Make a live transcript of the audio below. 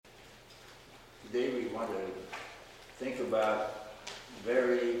Today we want to think about a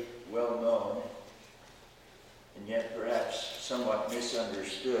very well-known and yet perhaps somewhat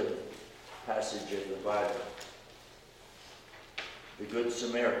misunderstood passage of the Bible, the Good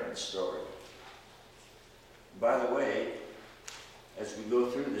Samaritan story. By the way, as we go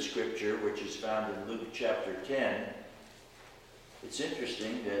through the scripture, which is found in Luke chapter 10, it's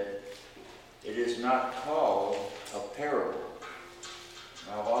interesting that it is not called a parable.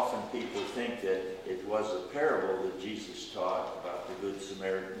 Now, often people think that it was a parable that Jesus taught about the Good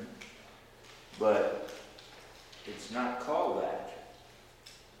Samaritan, but it's not called that.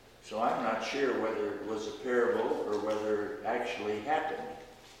 So I'm not sure whether it was a parable or whether it actually happened.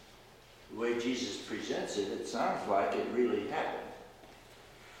 The way Jesus presents it, it sounds like it really happened.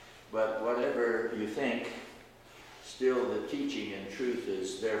 But whatever you think, still the teaching and truth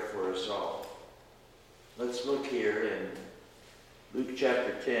is there for us all. Let's look here in Luke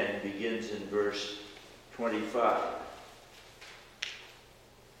chapter 10, begins in verse 25.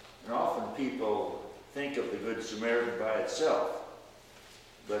 And often people think of the Good Samaritan by itself,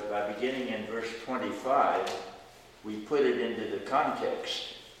 but by beginning in verse 25, we put it into the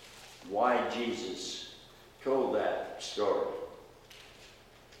context why Jesus told that story.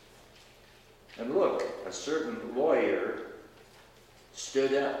 And look, a certain lawyer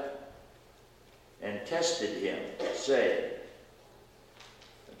stood up and tested him, saying,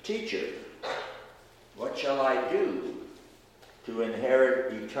 "Teacher, what shall I do to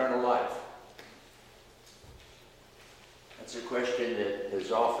inherit eternal life?" That's a question that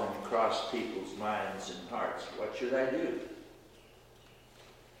has often crossed people's minds and hearts. What should I do?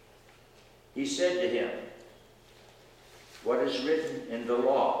 He said to him, "What is written in the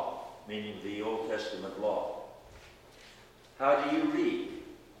law," meaning the Old Testament law. "How do you read?"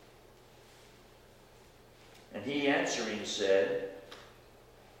 And he answering said,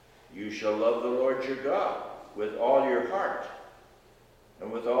 "You shall love the Lord your God with all your heart,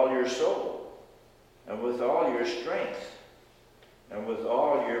 and with all your soul, and with all your strength, and with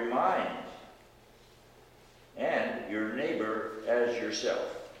all your mind, and your neighbor as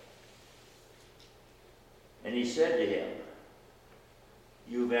yourself." And he said to him,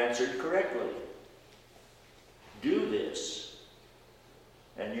 "You've answered correctly. Do this,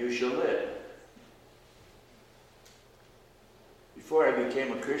 and you shall live." Before I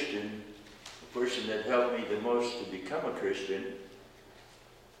became a Christian, the person that helped me the most to become a Christian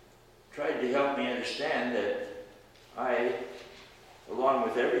tried to help me understand that I, along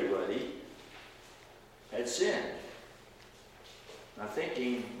with everybody, had sinned. Now,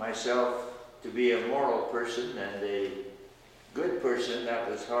 thinking myself to be a moral person and a good person, that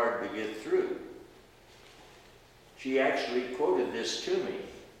was hard to get through. She actually quoted this to me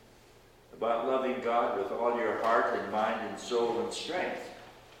about loving God with all your heart and mind and soul and strength.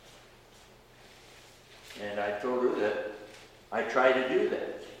 And I told her that I try to do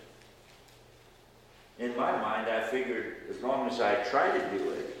that. In my mind, I figured as long as I try to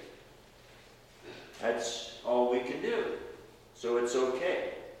do it, that's all we can do. So it's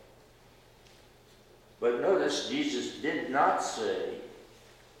okay. But notice, Jesus did not say,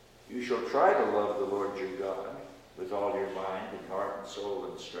 "You shall try to love the Lord your God with all your mind and heart and soul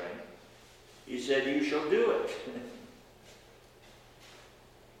and strength." He said, "You shall do it."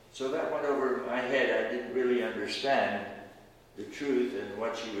 So that went over my head. I didn't really understand the truth and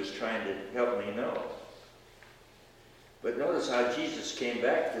what she was trying to help me know. But notice how Jesus came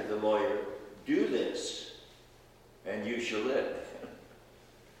back to the lawyer, "Do this, and you shall live."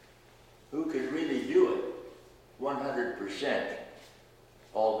 Who could really do it 100%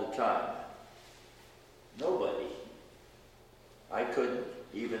 all the time? Nobody. I couldn't,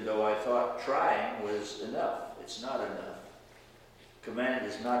 even though I thought trying was enough. It's not enough. Command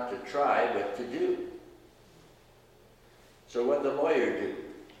is not to try, but to do. So what did the lawyer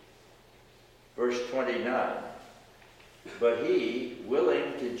do? Verse 29. But he,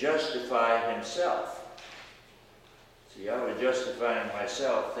 willing to justify himself. See, I was justifying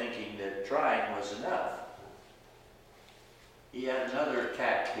myself, thinking that trying was enough. He had another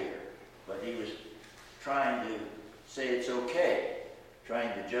attack here, but he was trying to say it's okay,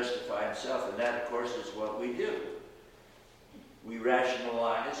 trying to justify himself, and that, of course, is what we do. We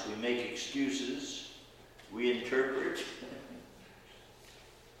rationalize, we make excuses, we interpret.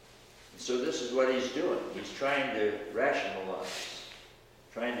 So this is what he's doing. He's trying to rationalize,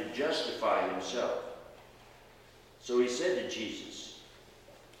 trying to justify himself. So he said to Jesus,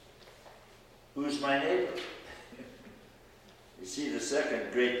 "Who's my neighbor?" You see, the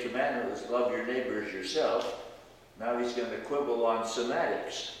second great commandment was love your neighbor as yourself. Now he's going to quibble on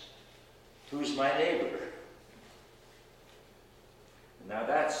semantics. Who's my neighbor? Now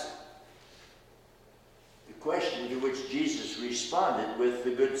that's question to which Jesus responded with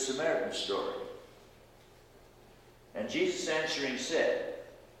the Good Samaritan story. And Jesus answering said,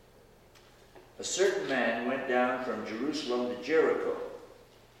 a certain man went down from Jerusalem to Jericho.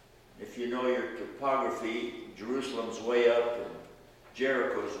 If you know your topography, Jerusalem's way up and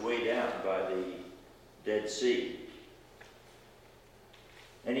Jericho's way down by the Dead Sea.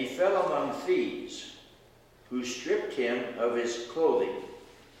 And he fell among thieves, who stripped him of his clothing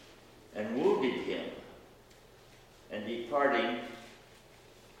and wounded him, and departing,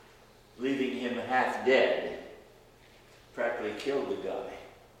 leaving him half dead, practically killed the guy.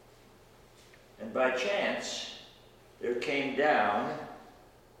 And by chance, there came down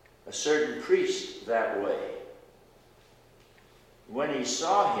a certain priest that way. When he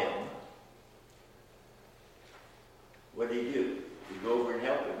saw him, what did he do? Did he go over and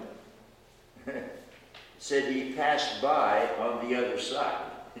help him? Said he passed by on the other side.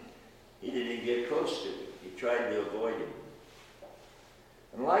 He didn't even get close to him. He tried to avoid him.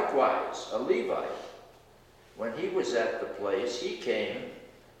 And likewise, a Levite, when he was at the place, he came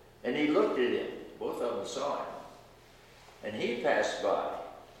and he looked at him. Both of them saw him. And he passed by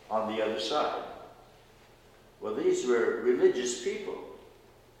on the other side. Well, these were religious people.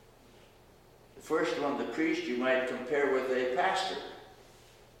 The first one, the priest, you might compare with a pastor.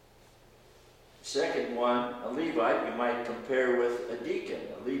 The second one, a Levite, you might compare with a deacon,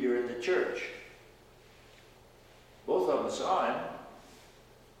 a leader in the church. Both of them saw him.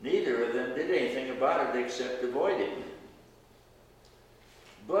 Neither of them did anything about it except avoid him.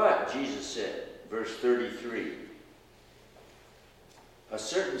 But, Jesus said, verse 33, a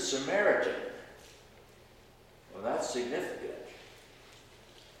certain Samaritan. Well, that's significant.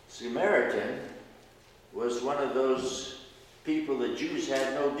 Samaritan was one of those people the Jews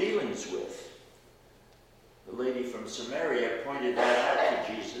had no dealings with. The lady from Samaria pointed that out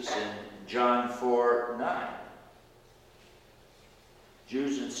to Jesus in John 4:9.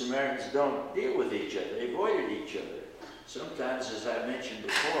 Jews and Samaritans don't deal with each other. They avoided each other. Sometimes, as I mentioned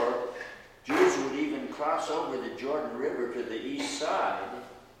before, Jews would even cross over the Jordan River to the east side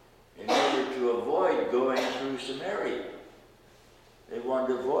in order to avoid going through Samaria. They wanted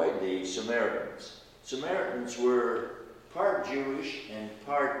to avoid the Samaritans. Samaritans were part Jewish and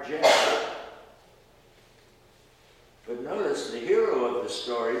part Gentile. But notice the hero of the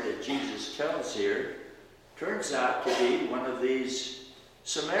story that Jesus tells here turns out to be one of these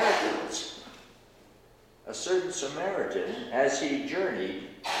Samaritans. A certain Samaritan, as he journeyed,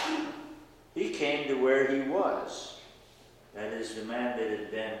 he came to where he was. That is, the man that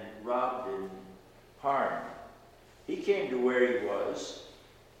had been robbed and harmed. He came to where he was,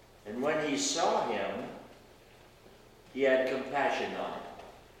 and when he saw him, he had compassion on him.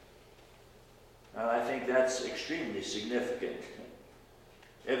 Now, I think that's extremely significant.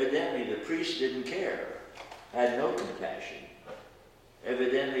 Evidently, the priest didn't care, had no compassion.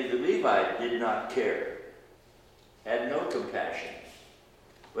 Evidently, the Levite did not care, had no compassion.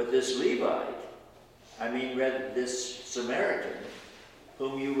 But this Levite, this Samaritan,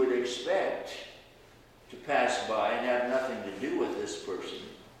 whom you would expect to pass by and have nothing to do with this person,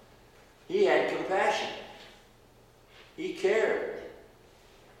 he had compassion. He cared.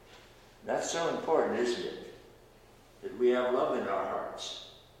 That's so important, isn't it? That we have love in our hearts.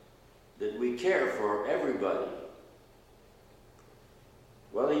 That we care for everybody.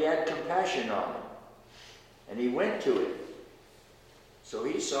 Well, he had compassion on him. And he went to him. So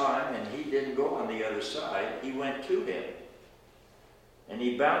he saw him, and he didn't go on the other side. He went to him. And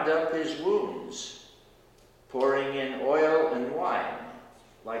he bound up his wounds, pouring in oil and wine,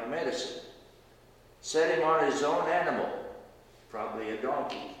 like medicine. Set him on his own animal, probably a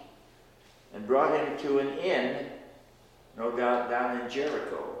donkey, and brought him to an inn, no doubt down in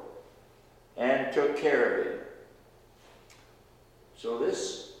Jericho, and took care of him. So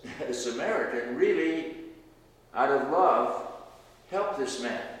this Samaritan really, out of love, helped this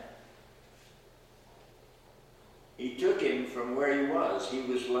man. He took him from where he was. He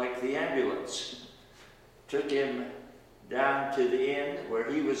was like the ambulance. Took him down to the inn where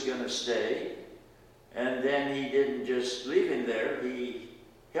he was going to stay, and then he didn't just leave him there. He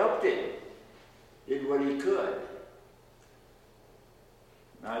helped him, did what he could.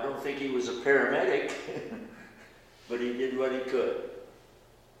 Now, I don't think he was a paramedic, but he did what he could.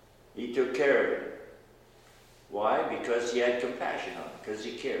 He took care of him. Why? Because he had compassion on him, because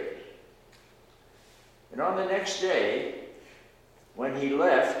he cared. And on the next day, when he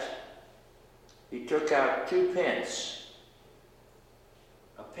left, he took out 2 pence.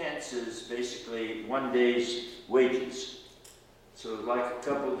 A pence is basically 1 day's wages. So like a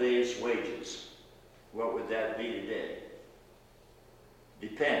couple days' wages. What would that be today?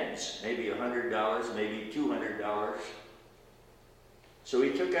 Depends. Maybe $100, maybe $200. So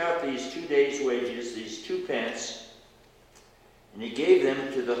he took out these 2 days' wages, these 2 pence, and he gave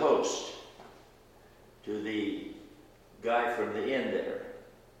them to the host, to the guy from the inn there.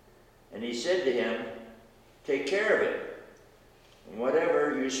 And he said to him, take care of it. And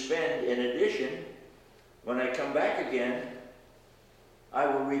whatever you spend in addition, when I come back again, I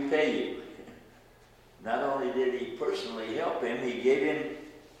will repay you. Not only did he personally help him, he gave him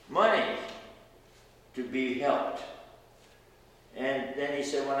money to be helped. And then he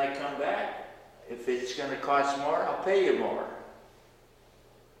said, when I come back, if it's going to cost more, I'll pay you more.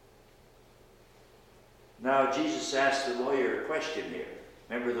 Now, Jesus asked the lawyer a question here.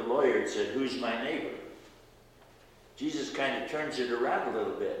 Remember, the lawyer had said, who's my neighbor? Jesus kind of turns it around a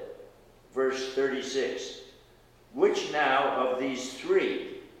little bit. Verse 36. Which now of these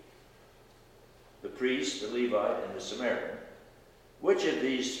 3, the priest, the Levite, and the Samaritan, which of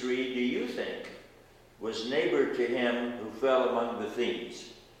these 3 do you think was neighbor to him who fell among the thieves?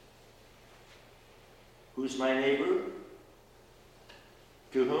 Who's my neighbor?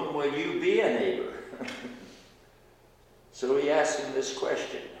 To whom will you be a neighbor? So he asked him this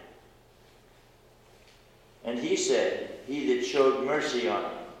question. And he said, he that showed mercy on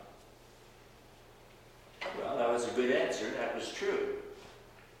him. Well, that was a good answer. That was true.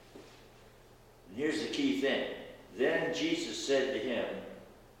 And here's the key thing. Then Jesus said to him,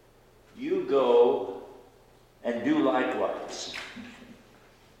 you go and do likewise.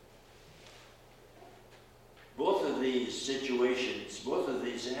 Both of these situations, both of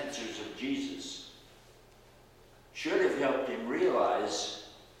these answers of Jesus should have helped him realize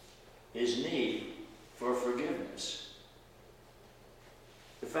his need for forgiveness.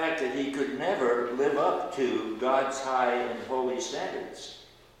 The fact that he could never live up to God's high and holy standards.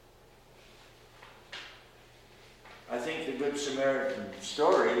 I think the Good Samaritan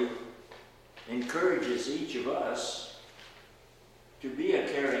story encourages each of us to be a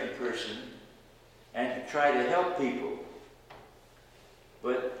caring person and to try to help people.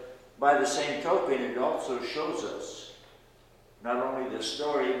 But by the same token, it also shows us not only the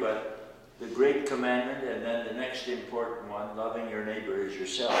story, but the great commandment, and then the next important one, loving your neighbor as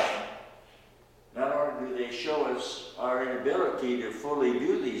yourself. Not only do they show us our inability to fully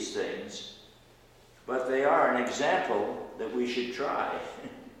do these things, but they are an example that we should try.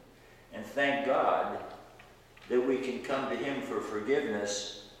 And thank God that we can come to him for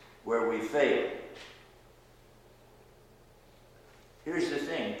forgiveness where we fail. Here's the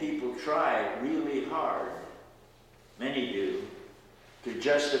thing, people try really hard, many do, to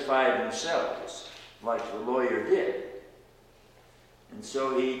justify themselves, like the lawyer did. And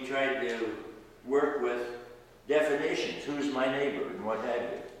so he tried to work with definitions, who's my neighbor, and what have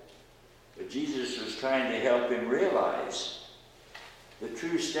you. But Jesus was trying to help him realize the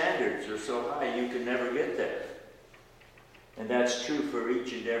true standards are so high you can never get there. And that's true for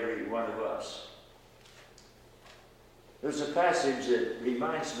each and every one of us. There's a passage that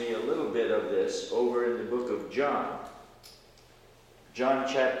reminds me a little bit of this over in the book of John. John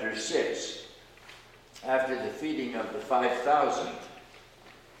chapter 6, after the feeding of the 5,000,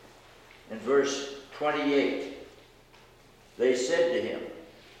 in verse 28, they said to him,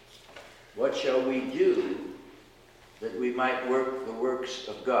 what shall we do that we might work the works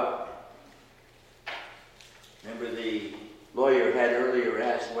of God? Remember, the lawyer had earlier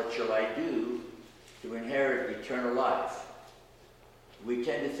asked, what shall I do to inherit eternal life? We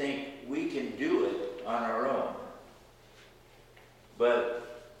tend to think we can do it on our own.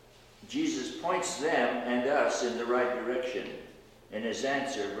 But Jesus points them and us in the right direction in his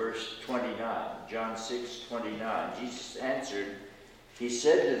answer, verse 29, John 6:29. Jesus answered, he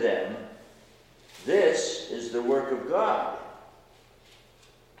said to them, this is the work of God,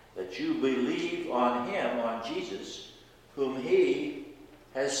 that you believe on him, on Jesus, whom he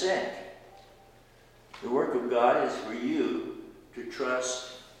has sent. The work of God is for you to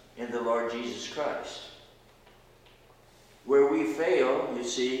trust in the Lord Jesus Christ. Where we fail, you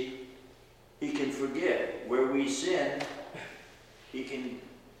see, he can forgive. Where we sin, he can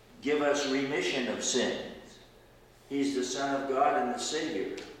give us remission of sins. He's the Son of God and the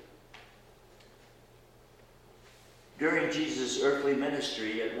Savior. During Jesus' earthly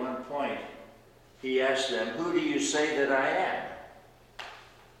ministry, at one point, he asked them, who do you say that I am?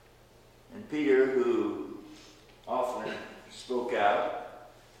 And Peter, who often spoke out,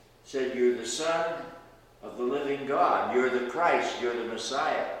 said, you're the Son of the living God. You're the Christ. You're the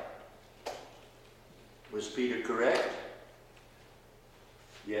Messiah. Was Peter correct?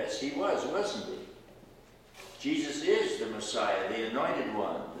 Yes, he was, wasn't he? Jesus is the Messiah, the anointed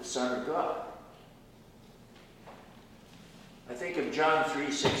one, the Son of God. I think of John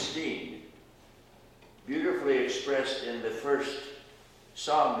 3:16, beautifully expressed in the first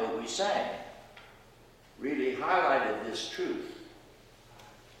song that we sang, really highlighted this truth.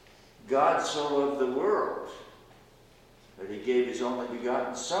 God so loved the world that he gave his only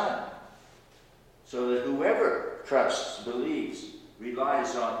begotten Son, so that whoever trusts, believes,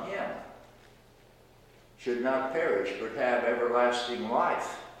 relies on him should not perish but have everlasting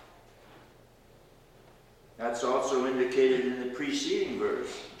life. That's also indicated in the preceding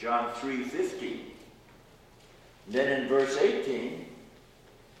verse, John 3:15. Then in verse 18,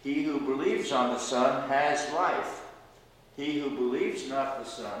 he who believes on the Son has life. He who believes not the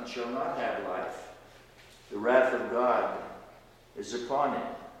Son shall not have life. The wrath of God is upon him.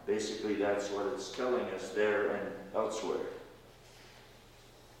 Basically, that's what it's telling us there and elsewhere.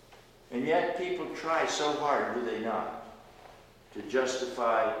 And yet people try so hard, do they not, to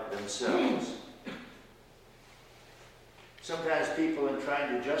justify themselves. Sometimes people, in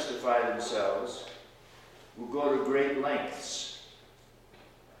trying to justify themselves, will go to great lengths.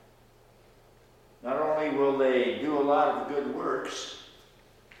 Not only will they do a lot of good works,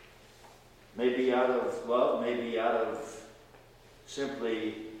 maybe out of love, maybe out of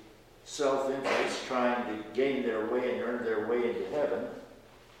simply self-interest, trying to gain their way and earn their way into heaven,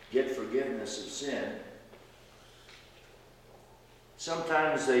 get forgiveness of sin.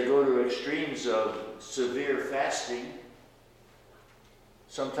 Sometimes they go to extremes of severe fasting,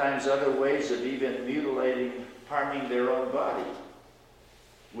 sometimes other ways of even mutilating, harming their own body,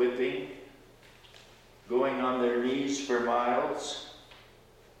 whipping, going on their knees for miles,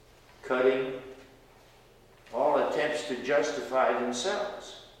 cutting, all attempts to justify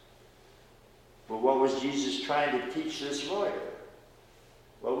themselves. But what was Jesus trying to teach this lawyer?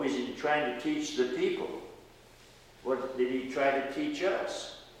 What was he trying to teach the people? What did he try to teach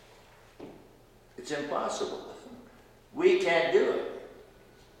us? It's impossible. We can't do it.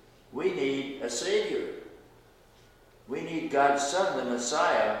 We need a Savior. We need God's Son, the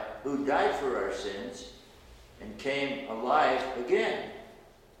Messiah, who died for our sins and came alive again.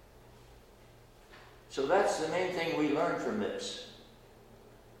 So that's the main thing we learn from this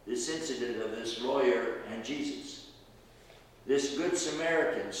incident of this lawyer and Jesus. This Good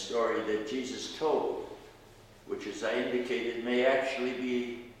Samaritan story that Jesus told, which, as I indicated, may actually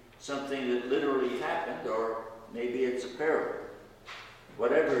be something that literally happened, or maybe it's a parable.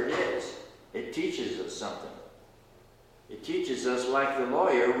 Whatever it is, it teaches us something. It teaches us, like the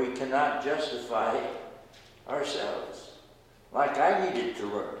lawyer, we cannot justify ourselves. Like I needed to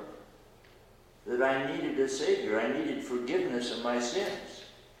learn, that I needed a Savior. I needed forgiveness of my sins.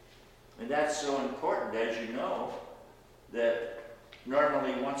 And that's so important, as you know, that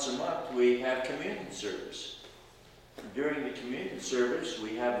normally once a month we have communion service. During the communion service,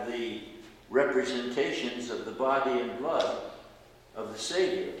 we have the representations of the body and blood of the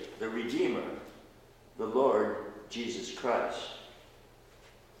Savior, the Redeemer, the Lord Jesus Christ.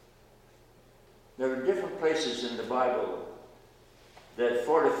 There are different places in the Bible that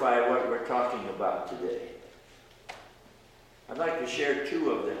fortify what we're talking about today. I'd like to share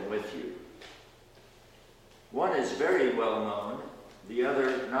two of them with you. One is very well known, the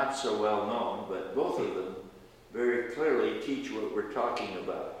other not so well known, but both of them very clearly teach what we're talking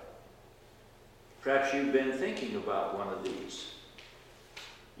about. Perhaps you've been thinking about one of these.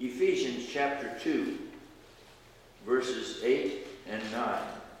 Ephesians chapter 2, verses 8 and 9.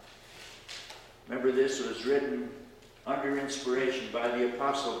 Remember, this was written under inspiration by the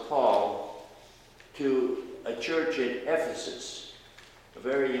Apostle Paul to a church in Ephesus, a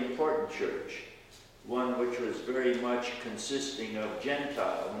very important church, one which was very much consisting of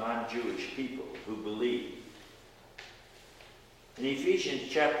Gentile, non-Jewish people who believed. In Ephesians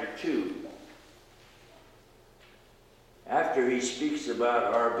chapter 2, after he speaks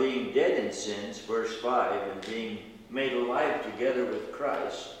about our being dead in sins, verse 5, and being made alive together with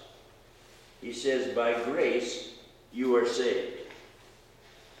Christ, he says, by grace you are saved.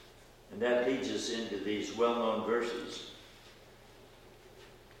 And that leads us into these well-known verses.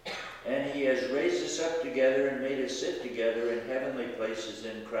 And he has raised us up together and made us sit together in heavenly places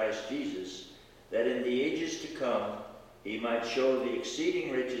in Christ Jesus, that in the ages to come he might show the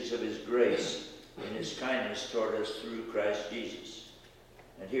exceeding riches of his grace in his kindness toward us through Christ Jesus.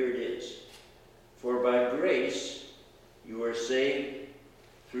 And here it is. For by grace you are saved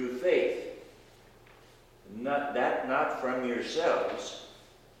through faith. Not from yourselves,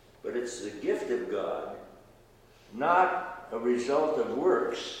 but it's the gift of God, not a result of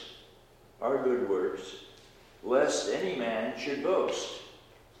works, our good works, lest any man should boast.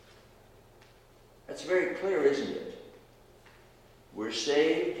 That's very clear, isn't it? We're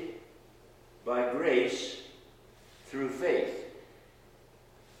saved by grace through faith.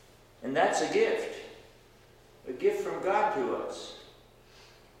 And that's a gift from God to us.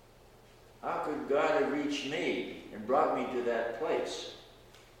 How could God have reached me and brought me to that place?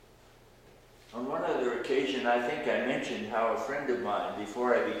 On one other occasion, I think I mentioned how a friend of mine,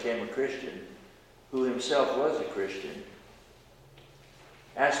 before I became a Christian, who himself was a Christian,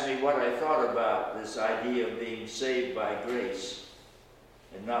 asked me what I thought about this idea of being saved by grace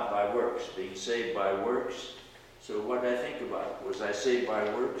and not by works, being saved by works. So what did I think about it? Was I saved by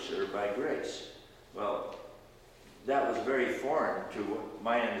works or by grace? Well, that was very foreign to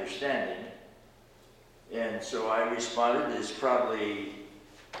my understanding. And so I responded, as probably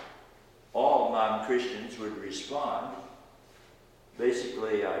all non-Christians would respond.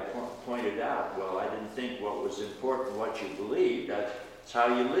 Basically, I pointed out, well, I didn't think what was important, what you believed. That's how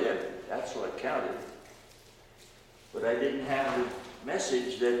you lived. That's what counted. But I didn't have the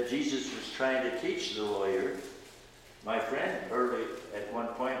message that Jesus was trying to teach the lawyer. My friend early at one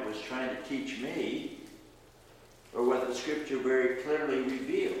point was trying to teach me, or what the Scripture very clearly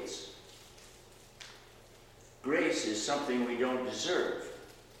reveals. Grace is something we don't deserve.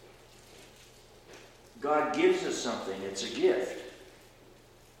 God gives us something. It's a gift.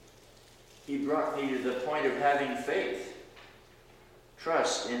 He brought me to the point of having faith,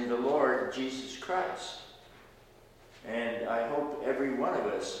 trust in the Lord Jesus Christ. And I hope every one of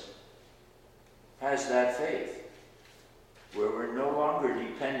us has that faith, where we're no longer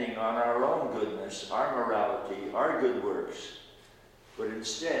depending on our own goodness, our morality, our good works, but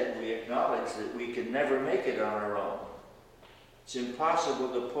instead we acknowledge that we can never make it on our own. It's impossible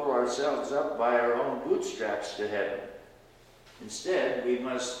to pull ourselves up by our own bootstraps to heaven. Instead, we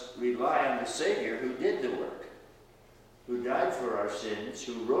must rely on the Savior who did the work, who died for our sins,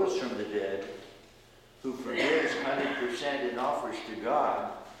 who rose from the dead, who forgives 100% and offers to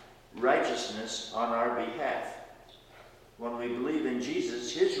God righteousness on our behalf. When we believe in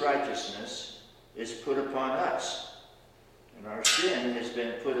Jesus, his righteousness is put upon us, and our sin has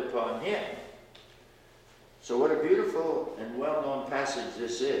been put upon him. So what a beautiful and well-known passage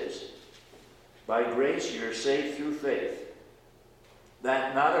this is. By grace you are saved through faith,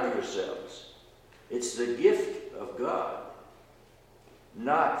 that not of yourselves. It's the gift of God,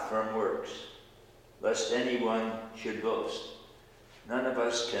 not from works, lest anyone should boast. None of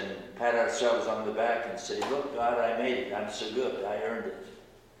us can pat ourselves on the back and say, look, God, I made it. I'm so good. I earned it.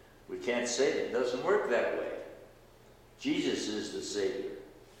 We can't say that. It doesn't work that way. Jesus is the Savior.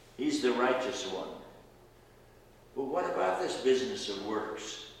 He's the righteous one. But what about this business of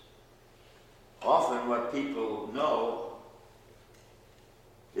works? Often what people know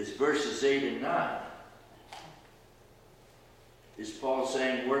is verses 8 and 9. Is Paul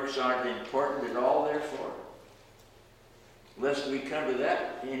saying works aren't important at all, therefore? Lest we come to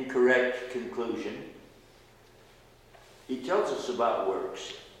that incorrect conclusion, he tells us about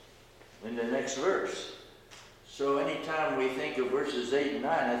works in the next verse. So anytime we think of verses 8 and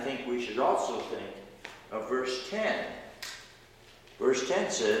 9, I think we should also think of verse 10. Verse 10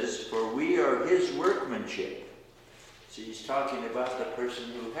 says, for we are his workmanship. See, he's talking about the person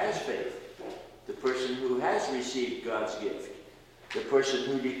who has faith, the person who has received God's gift, the person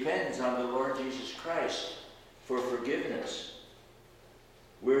who depends on the Lord Jesus Christ for forgiveness.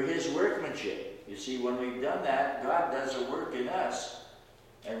 We're his workmanship. You see, when we've done that, God does a work in us,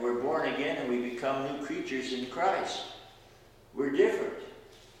 and we're born again and we become new creatures in Christ. We're different.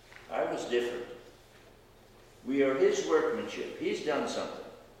 I was different. We are his workmanship. He's done something.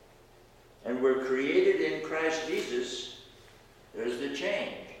 And we're created in Christ Jesus. There's the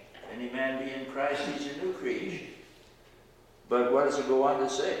change. If any man be in Christ, he's a new creation. But what does it go on to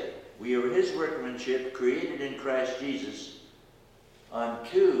say? We are his workmanship, created in Christ Jesus,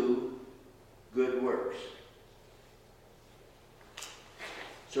 unto good works.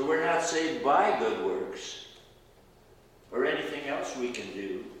 So we're not saved by good works or anything else we can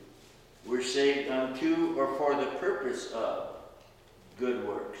do. We're saved unto or for the purpose of good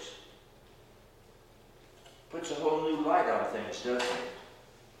works. Puts a whole new light on things, doesn't it?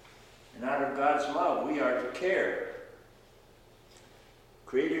 And out of God's love, we are to care.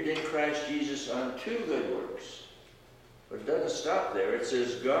 Created in Christ Jesus unto good works. But it doesn't stop there. It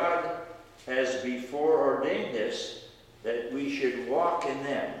says God has before ordained this, that we should walk in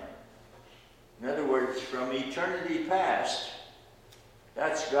them. In other words, from eternity past,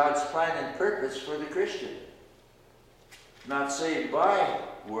 that's God's plan and purpose for the Christian. Not saved by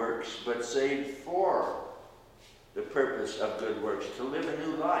works, but saved for the purpose of good works. To live a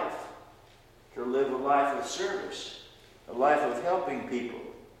new life. To live a life of service. A life of helping people.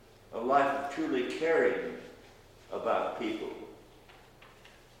 A life of truly caring about people.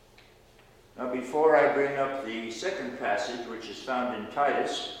 Now, before I bring up the second passage, which is found in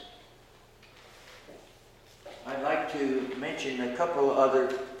Titus, I'd like to mention a couple other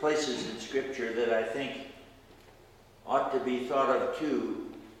places in Scripture that I think ought to be thought of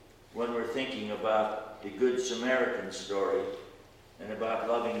too when we're thinking about the Good Samaritan story and about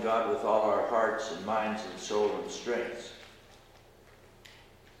loving God with all our hearts and minds and soul and strength.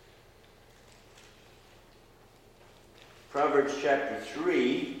 Proverbs chapter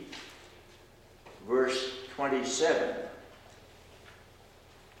 3, verse 27.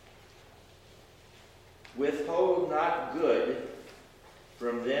 Withhold not good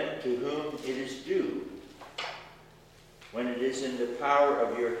from them to whom it is due, when it is in the power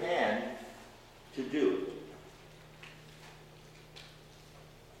of your hand to do it.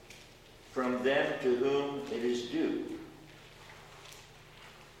 From them to whom it is due.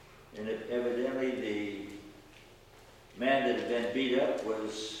 And evidently the man that had been beat up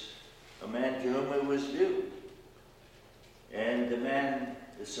was a man to whom it was due. And the man,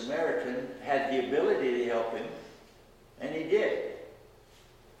 the Samaritan, had the ability to help him, and he did.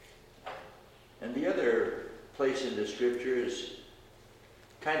 And the other place in the Scripture is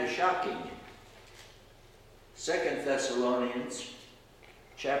kind of shocking. 2 Thessalonians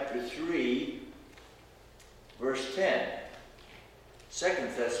chapter 3, verse 10. 2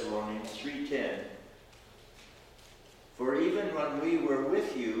 Thessalonians 3:10. For even when we were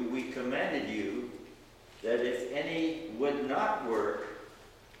with you, we commanded you that if any would not work,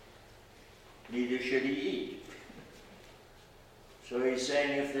 neither should he eat. So he's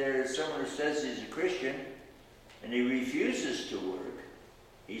saying if there's someone who says he's a Christian and he refuses to work,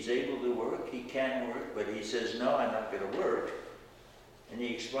 he's able to work, he can work, but he says, no, I'm not going to work. And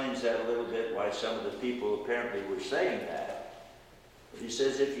he explains that a little bit, why some of the people apparently were saying that. But he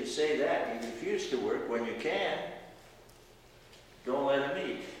says if you say that, you refuse to work when you can, don't let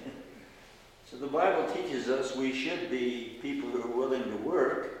him eat. So the Bible teaches us we should be people who are willing to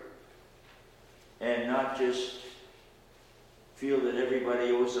work and not just feel that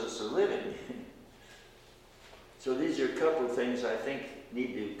everybody owes us a living. So these are a couple of things I think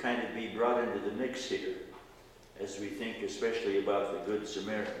need to kind of be brought into the mix here as we think especially about the Good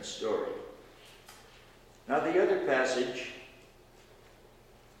Samaritan story. Now the other passage,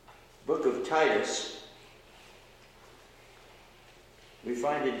 book of Titus, we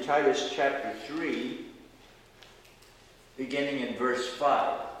find in Titus chapter 3, beginning in verse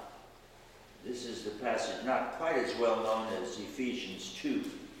 5. This is the passage not quite as well known as Ephesians 2,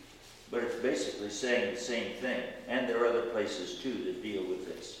 but it's basically saying the same thing. And there are other places too that deal with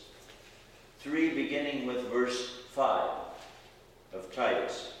this. 3, beginning with verse 5 of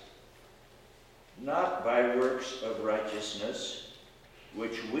Titus. Not by works of righteousness,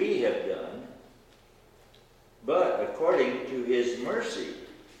 which we have done, but according to his mercy,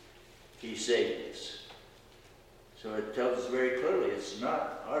 he saved us. So it tells us very clearly it's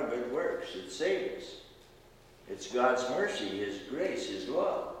not our good works that saved us. It's God's mercy, his grace, his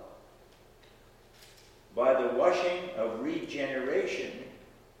love. By the washing of regeneration,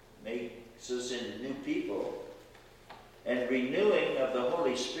 makes us into new people, and renewing of the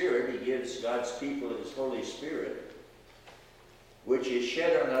Holy Spirit, he gives God's people his Holy Spirit, which is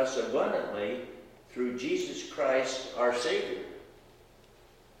shed on us abundantly through Jesus Christ, our Savior.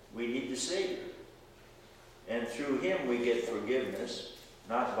 We need the Savior. And through him we get forgiveness,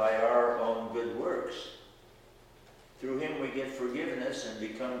 not by our own good works. Through him we get forgiveness and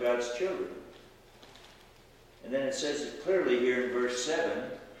become God's children. And then it says it clearly here in verse 7,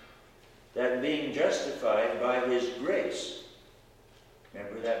 that being justified by his grace,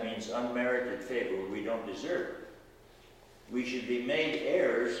 remember that means unmerited favor, we don't deserve it, we should be made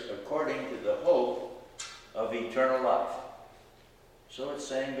heirs according to the hope of eternal life. So it's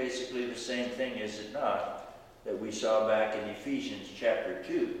saying basically the same thing, is it not, that we saw back in Ephesians chapter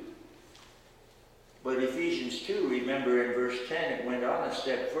 2. But Ephesians 2, remember in verse 10, it went on a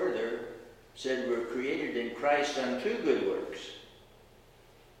step further, said we're created in Christ unto good works.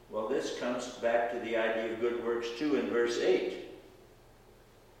 Well, this comes back to the idea of good works too in verse 8.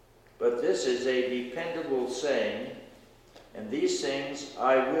 But this is a dependable saying, and these things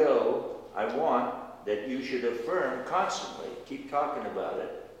I want that you should affirm constantly. Keep talking about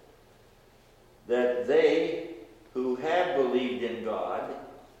it. That they who have believed in God,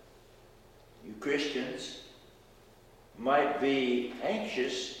 you Christians, might be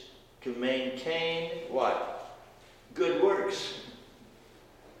anxious to maintain what? Good works.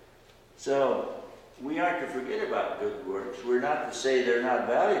 So, we aren't to forget about good works. We're not to say they're not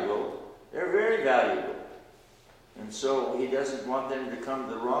valuable. They're very valuable. And so he doesn't want them to come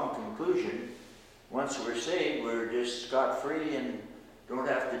to the wrong conclusion. Once we're saved, we're just scot-free and don't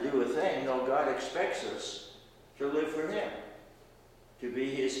have to do a thing. No, God expects us to live for him, to be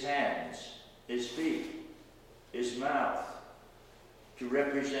his hands, his feet, his mouth to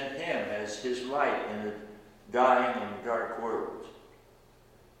represent him as his light in a dying and dark world.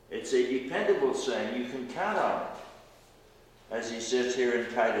 It's a dependable saying. You can count on it. As he says here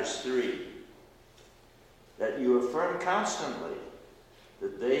in Titus 3, that you affirm constantly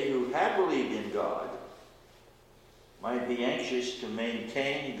that they who have believed in God might be anxious to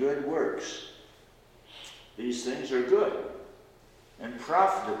maintain good works. These things are good and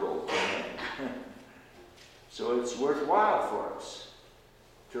profitable for men. So it's worthwhile for us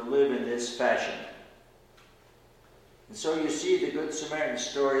to live in this fashion. And so you see the Good Samaritan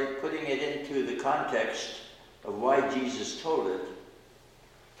story, putting it into the context of why Jesus told it,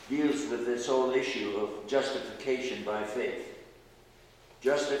 deals with this whole issue of justification by faith.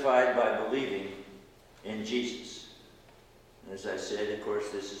 Justified by believing in Jesus. And as I said, of course,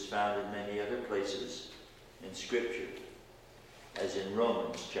 this is found in many other places in Scripture, as in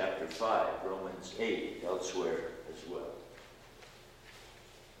Romans chapter 5, Romans 8, elsewhere as well.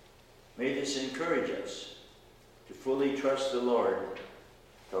 May this encourage us to fully trust the Lord,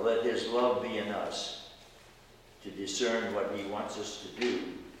 to let his love be in us, to discern what he wants us to do,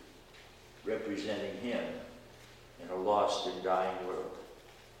 representing him in a lost and dying world.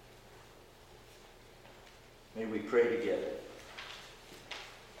 May we pray together.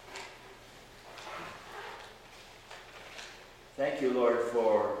 Thank you, Lord,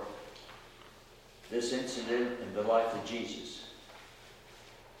 for this incident in the life of Jesus.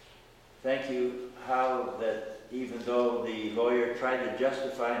 Thank you how that even though the lawyer tried to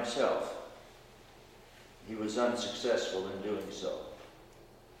justify himself, he was unsuccessful in doing so.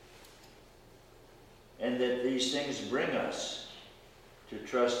 And that these things bring us to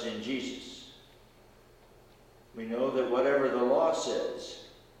trust in Jesus. We know that whatever the law says,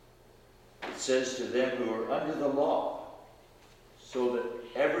 it says to them who are under the law, so that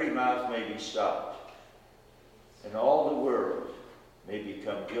every mouth may be stopped, and all the world may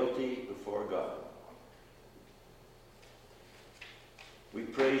become guilty before God. We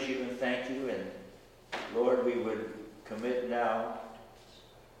praise you and thank you, and Lord, we would commit now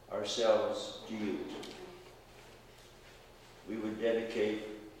ourselves to you. We would dedicate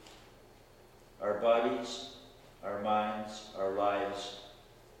our bodies, our minds, our lives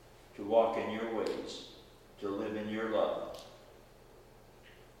to walk in your ways, to live in your love,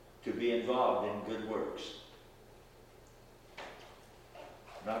 to be involved in good works,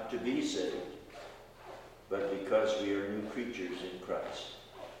 not to be saved, but because we are new creatures in Christ.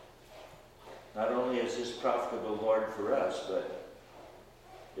 Not only is this profitable, Lord, for us, but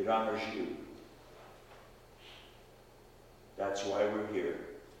it honors you. That's why we're here,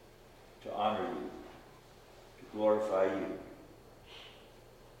 to honor you, to glorify you.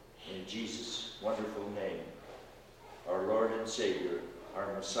 In Jesus' wonderful name, our Lord and Savior,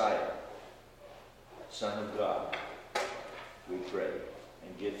 our Messiah, Son of God, we pray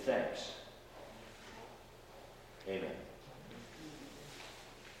and give thanks.